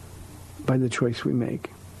by the choice we make?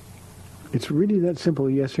 It's really that simple,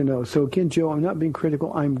 yes or no. So again, Joe, I'm not being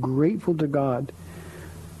critical. I'm grateful to God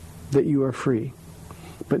that you are free.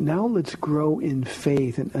 But now let's grow in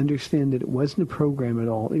faith and understand that it wasn't a program at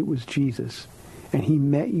all. It was Jesus. And he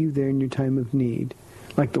met you there in your time of need.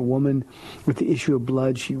 Like the woman with the issue of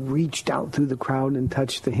blood, she reached out through the crowd and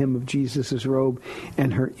touched the hem of Jesus' robe,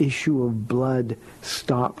 and her issue of blood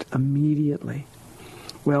stopped immediately.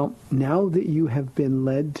 Well, now that you have been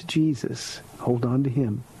led to Jesus, hold on to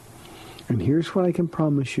him. And here's what I can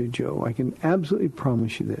promise you, Joe. I can absolutely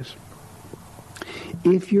promise you this.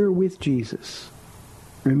 If you're with Jesus,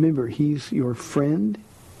 remember, he's your friend.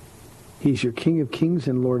 He's your King of Kings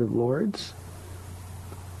and Lord of Lords.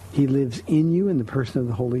 He lives in you in the person of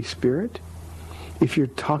the Holy Spirit. If you're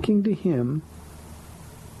talking to him,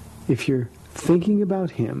 if you're thinking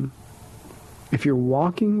about him, if you're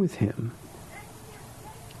walking with him,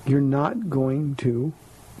 you're not going to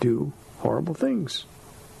do horrible things.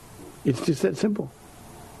 It's just that simple.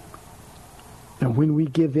 Now, when we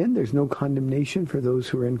give in, there's no condemnation for those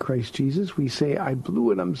who are in Christ Jesus. We say, I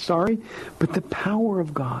blew it, I'm sorry. But the power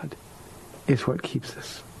of God is what keeps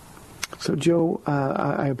us. So, Joe,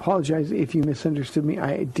 I apologize if you misunderstood me.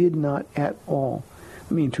 I did not at all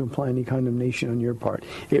mean to imply any condemnation on your part.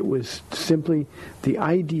 It was simply the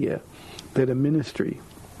idea that a ministry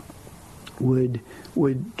would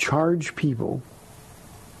charge people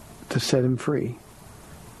to set them free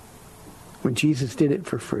when Jesus did it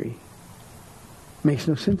for free. Makes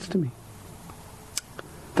no sense to me.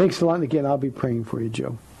 Thanks a lot. And again, I'll be praying for you,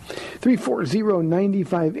 Joe.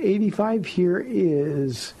 340-9585. Here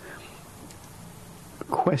is a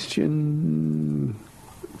question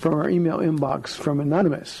from our email inbox from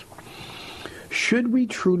Anonymous. Should we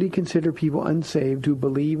truly consider people unsaved who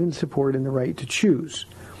believe and support in the right to choose?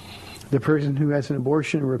 The person who has an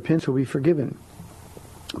abortion and repents will be forgiven.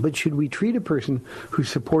 But should we treat a person who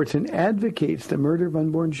supports and advocates the murder of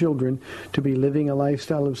unborn children to be living a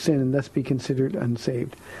lifestyle of sin and thus be considered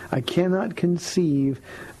unsaved? I cannot conceive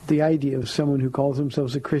the idea of someone who calls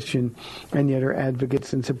themselves a Christian and yet are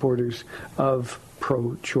advocates and supporters of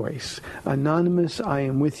pro-choice. Anonymous, I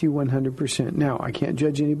am with you 100%. Now, I can't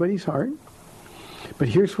judge anybody's heart, but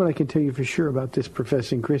here's what I can tell you for sure about this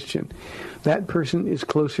professing Christian. That person is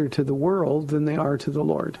closer to the world than they are to the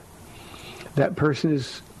Lord. That person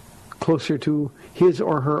is closer to his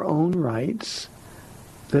or her own rights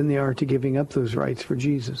than they are to giving up those rights for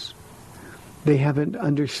Jesus. They haven't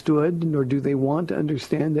understood, nor do they want to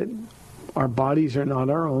understand, that our bodies are not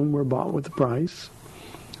our own. We're bought with a price.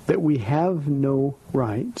 That we have no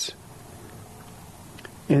rights.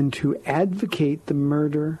 And to advocate the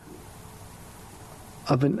murder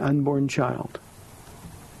of an unborn child,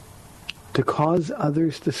 to cause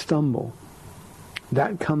others to stumble,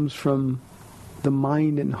 that comes from the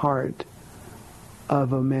mind and heart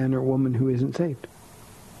of a man or woman who isn't saved.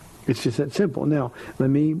 It's just that simple. Now, let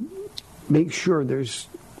me make sure there's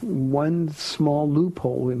one small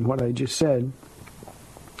loophole in what I just said.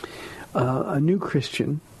 A new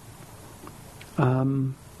Christian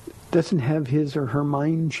doesn't have his or her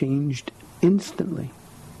mind changed instantly.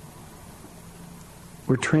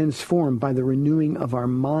 We're transformed by the renewing of our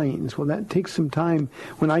minds. Well, that takes some time.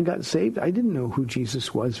 When I got saved, I didn't know who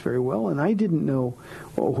Jesus was very well, and I didn't know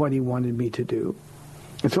what he wanted me to do.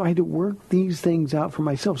 And so I had to work these things out for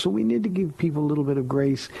myself. So we need to give people a little bit of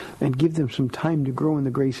grace and give them some time to grow in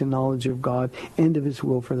the grace and knowledge of God and of his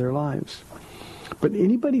will for their lives. But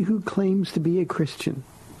anybody who claims to be a Christian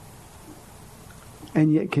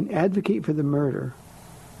and yet can advocate for the murder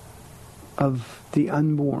of the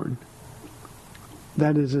unborn,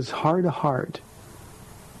 that is as hard a heart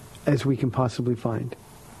as we can possibly find.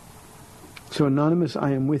 So, Anonymous,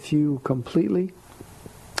 I am with you completely.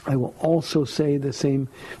 I will also say the same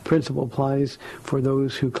principle applies for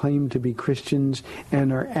those who claim to be Christians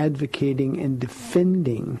and are advocating and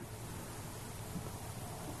defending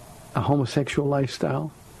a homosexual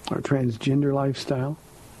lifestyle or transgender lifestyle.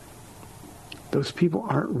 Those people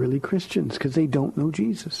aren't really Christians because they don't know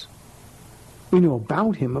Jesus. We know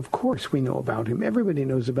about him. Of course we know about him. Everybody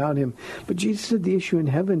knows about him. But Jesus said the issue in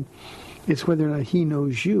heaven is whether or not he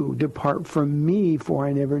knows you. Depart from me, for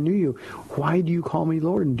I never knew you. Why do you call me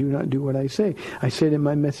Lord and do not do what I say? I said in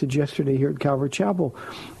my message yesterday here at Calvary Chapel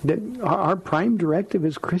that our prime directive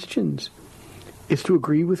as Christians is to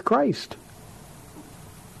agree with Christ.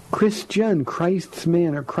 Christian, Christ's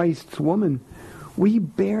man or Christ's woman, we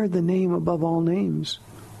bear the name above all names.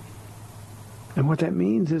 And what that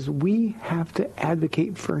means is we have to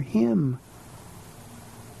advocate for him.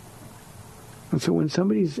 And so when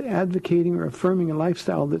somebody's advocating or affirming a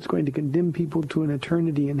lifestyle that's going to condemn people to an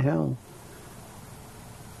eternity in hell,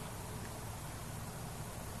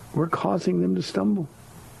 we're causing them to stumble.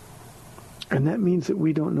 And that means that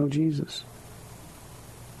we don't know Jesus.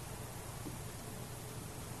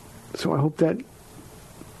 So I hope that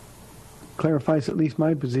clarifies at least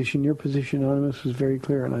my position. Your position, Anonymous, was very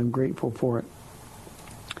clear, and I'm grateful for it.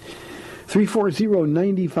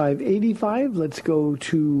 340-9585. Let's go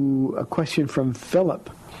to a question from Philip.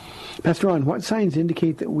 Pastor Ron, what signs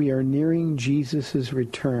indicate that we are nearing Jesus'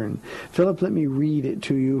 return? Philip, let me read it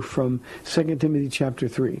to you from 2 Timothy chapter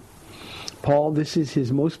 3. Paul, this is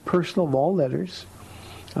his most personal of all letters.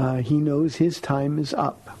 He knows his time is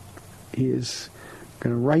up. He is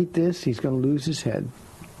going to write this. He's going to lose his head.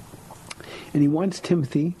 And he wants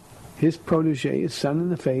Timothy, his protege, his son in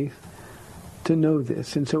the faith, to know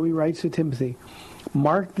this. And so he writes to Timothy,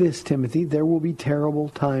 mark this, Timothy, there will be terrible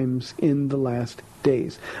times in the last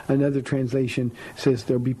days. Another translation says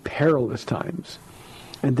there'll be perilous times.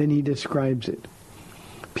 And then he describes it.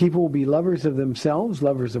 People will be lovers of themselves,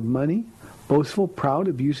 lovers of money, boastful, proud,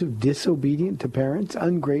 abusive, disobedient to parents,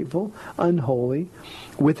 ungrateful, unholy,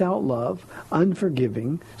 without love,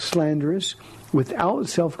 unforgiving, slanderous, without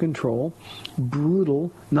self-control,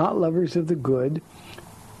 brutal, not lovers of the good,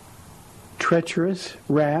 treacherous,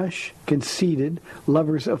 rash, conceited,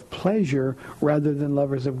 lovers of pleasure rather than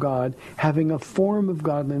lovers of God, having a form of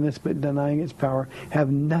godliness but denying its power,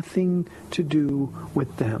 have nothing to do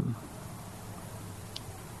with them.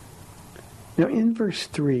 Now in verse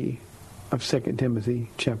 3 of 2 Timothy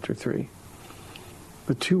chapter 3,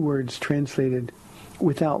 the two words translated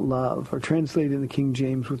without love, or translated in the King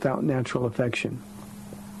James without natural affection.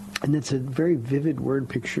 And it's a very vivid word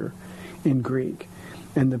picture in Greek.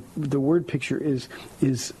 And the word picture is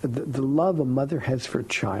the love a mother has for a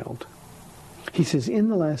child. He says, in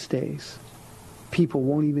the last days, people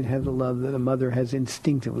won't even have the love that a mother has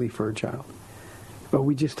instinctively for a child. But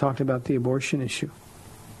we just talked about the abortion issue.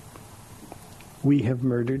 We have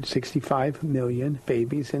murdered 65 million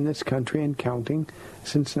babies in this country and counting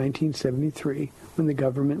since 1973, when the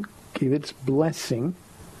government gave its blessing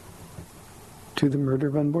to the murder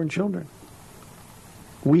of unborn children.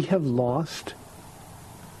 We have lost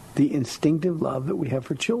the instinctive love that we have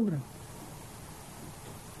for children.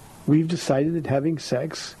 We've decided that having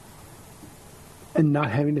sex and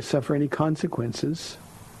not having to suffer any consequences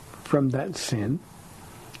from that sin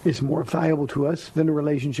is more valuable to us than a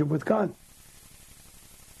relationship with God.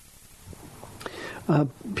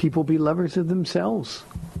 People be lovers of themselves.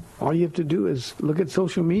 All you have to do is look at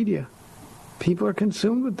social media. People are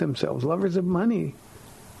consumed with themselves, lovers of money,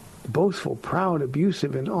 boastful, proud,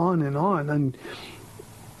 abusive, and on, and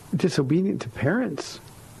disobedient to parents,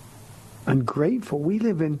 ungrateful. We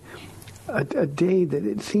live in a day that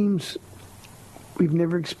it seems we've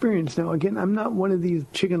never experienced. Now, again, I'm not one of these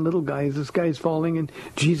Chicken Little guys. The sky's falling and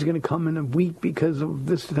Jesus is going to come in a week because of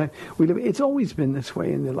this time. It's always been this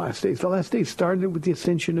way in the last days. The last days started with the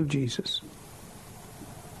ascension of Jesus.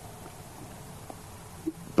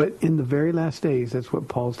 But in the very last days, that's what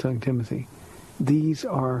Paul's telling Timothy. These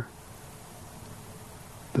are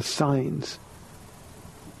the signs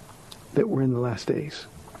that we're in the last days.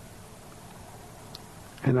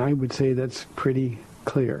 And I would say that's pretty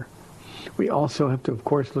clear. We also have to, of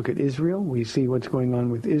course, look at Israel. We see what's going on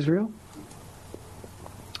with Israel.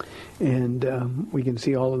 And we can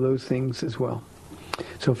see all of those things as well.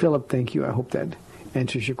 So, Philip, thank you. I hope that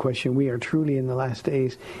answers your question. We are truly in the last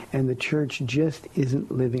days, and the church just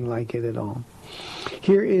isn't living like it at all.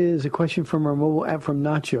 Here is a question from our mobile app from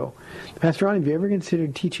Nacho. Pastor Ron, have you ever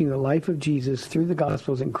considered teaching the life of Jesus through the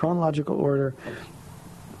Gospels in chronological order,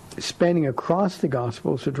 spanning across the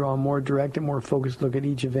Gospels to draw a more direct and more focused look at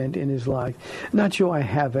each event in his life? Nacho, I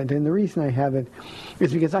haven't. And the reason I haven't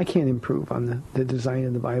is because I can't improve on the design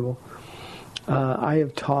of the Bible. I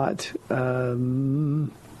have taught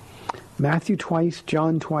Matthew twice,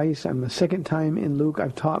 John twice. I'm the second time in Luke.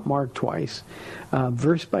 I've taught Mark twice,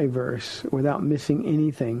 verse by verse, without missing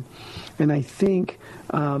anything. And I think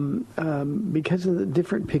because of the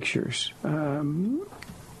different pictures,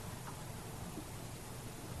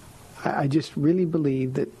 I just really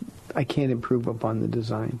believe that I can't improve upon the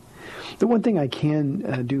design. The one thing I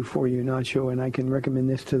can do for you, Nacho, and I can recommend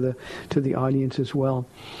this to the audience as well,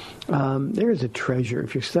 there is a treasure.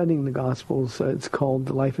 If you're studying the Gospels, it's called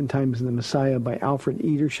The Life and Times of the Messiah by Alfred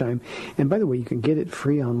Edersheim. And by the way, you can get it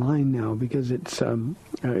free online now because he's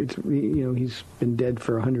been dead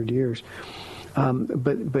for 100 years.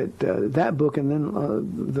 But that book and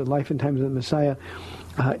then The Life and Times of the Messiah,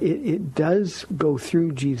 it does go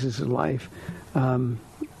through Jesus' life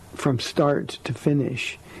from start to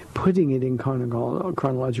finish, putting it in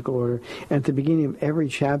chronological order. At the beginning of every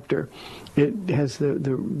chapter, it has the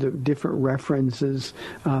different references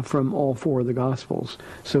from all four of the Gospels,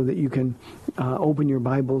 so that you can open your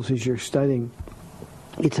Bibles as you're studying.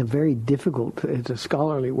 It's a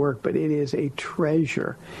scholarly work, but it is a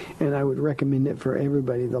treasure, and I would recommend it for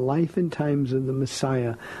everybody. The Life and Times of the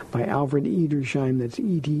Messiah by Alfred Edersheim. That's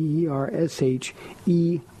Edersheim,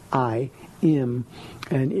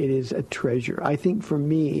 and it is a treasure. I think for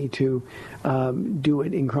me to do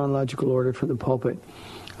it in chronological order from the pulpit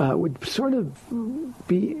would sort of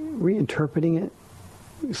be reinterpreting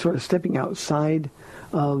it, sort of stepping outside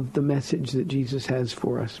of the message that Jesus has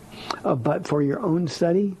for us. But for your own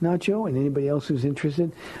study, Nacho, and anybody else who's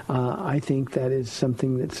interested, I think that is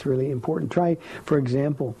something that's really important. Try, for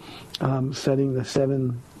example, studying the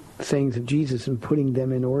 7 sayings of Jesus and putting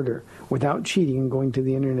them in order without cheating and going to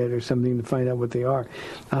the internet or something to find out what they are.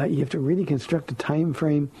 You have to really construct a time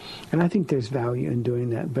frame, and I think there's value in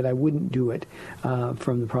doing that, but I wouldn't do it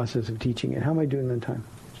from the process of teaching it. How am I doing on time?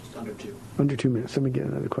 Just under 2. Under 2 minutes. Let me get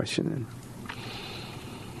another question then.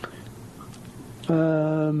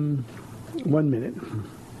 1 minute.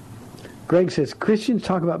 Greg says, Christians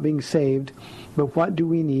talk about being saved, but what do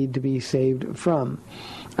we need to be saved from?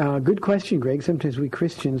 Good question, Greg. Sometimes we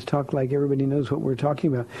Christians talk like everybody knows what we're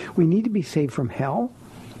talking about. We need to be saved from hell.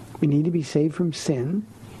 We need to be saved from sin.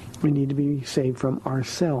 We need to be saved from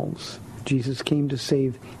ourselves. Jesus came to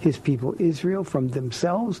save his people Israel from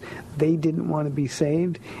themselves. They didn't want to be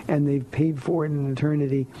saved, and they've paid for it in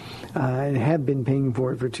eternity and have been paying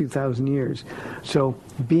for it for 2,000 years. So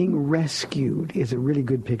being rescued is a really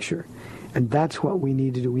good picture. And that's what we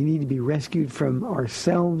need to do. We need to be rescued from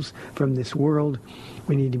ourselves, from this world.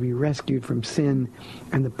 We need to be rescued from sin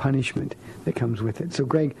and the punishment that comes with it. So,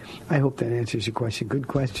 Greg, I hope that answers your question. Good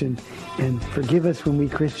question. And forgive us when we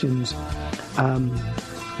Christians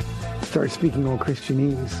start speaking all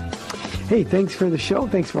Christianese. Hey, thanks for the show.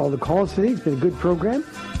 Thanks for all the calls today. It's been a good program.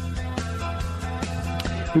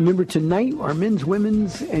 Remember, tonight, our men's,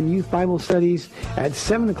 women's, and youth Bible studies at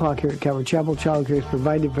 7 o'clock here at Calvary Chapel. Childcare is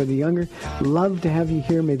provided for the younger. Love to have you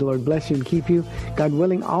here. May the Lord bless you and keep you. God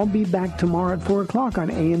willing, I'll be back tomorrow at 4 o'clock on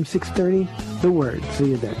AM 630, The Word.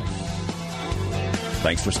 See you then.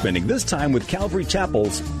 Thanks for spending this time with Calvary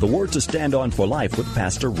Chapel's The Word to Stand On for Life with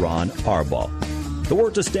Pastor Ron Arbaugh. The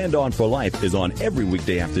Word to Stand On for Life is on every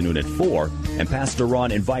weekday afternoon at 4, and Pastor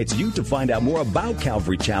Ron invites you to find out more about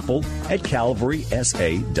Calvary Chapel at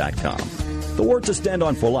calvarysa.com. The Word to Stand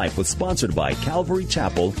On for Life was sponsored by Calvary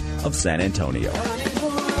Chapel of San Antonio.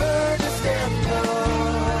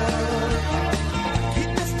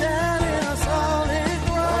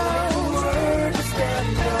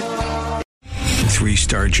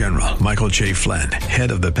 3-star General Michael J. Flynn,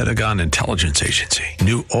 head of the Pentagon Intelligence Agency,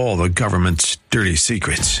 knew all the government's dirty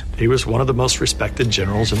secrets. He was one of the most respected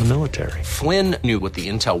generals in the military. Flynn knew what the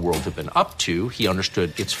intel world had been up to. He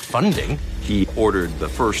understood its funding. He ordered the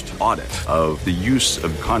first audit of the use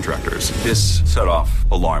of contractors. This set off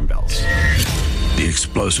alarm bells. The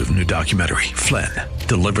explosive new documentary, Flynn,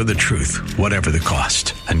 Deliver the Truth, Whatever the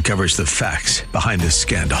Cost, uncovers the facts behind this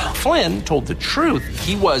scandal. Flynn told the truth.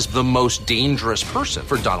 He was the most dangerous person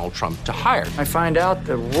for Donald Trump to hire. I find out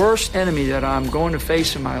the worst enemy that I'm going to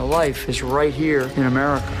face in my life is right here in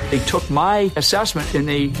America. They took my assessment and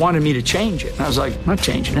they wanted me to change it. And I was like, I'm not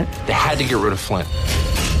changing it. They had to get rid of Flynn.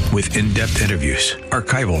 With in-depth interviews,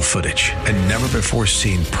 archival footage, and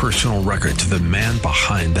never-before-seen personal records of the man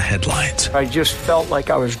behind the headlines. I just felt like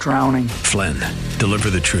I was drowning. Flynn, Deliver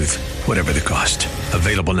the Truth, Whatever the Cost.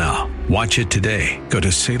 Available now. Watch it today. Go to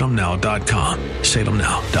salemnow.com.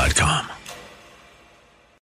 salemnow.com.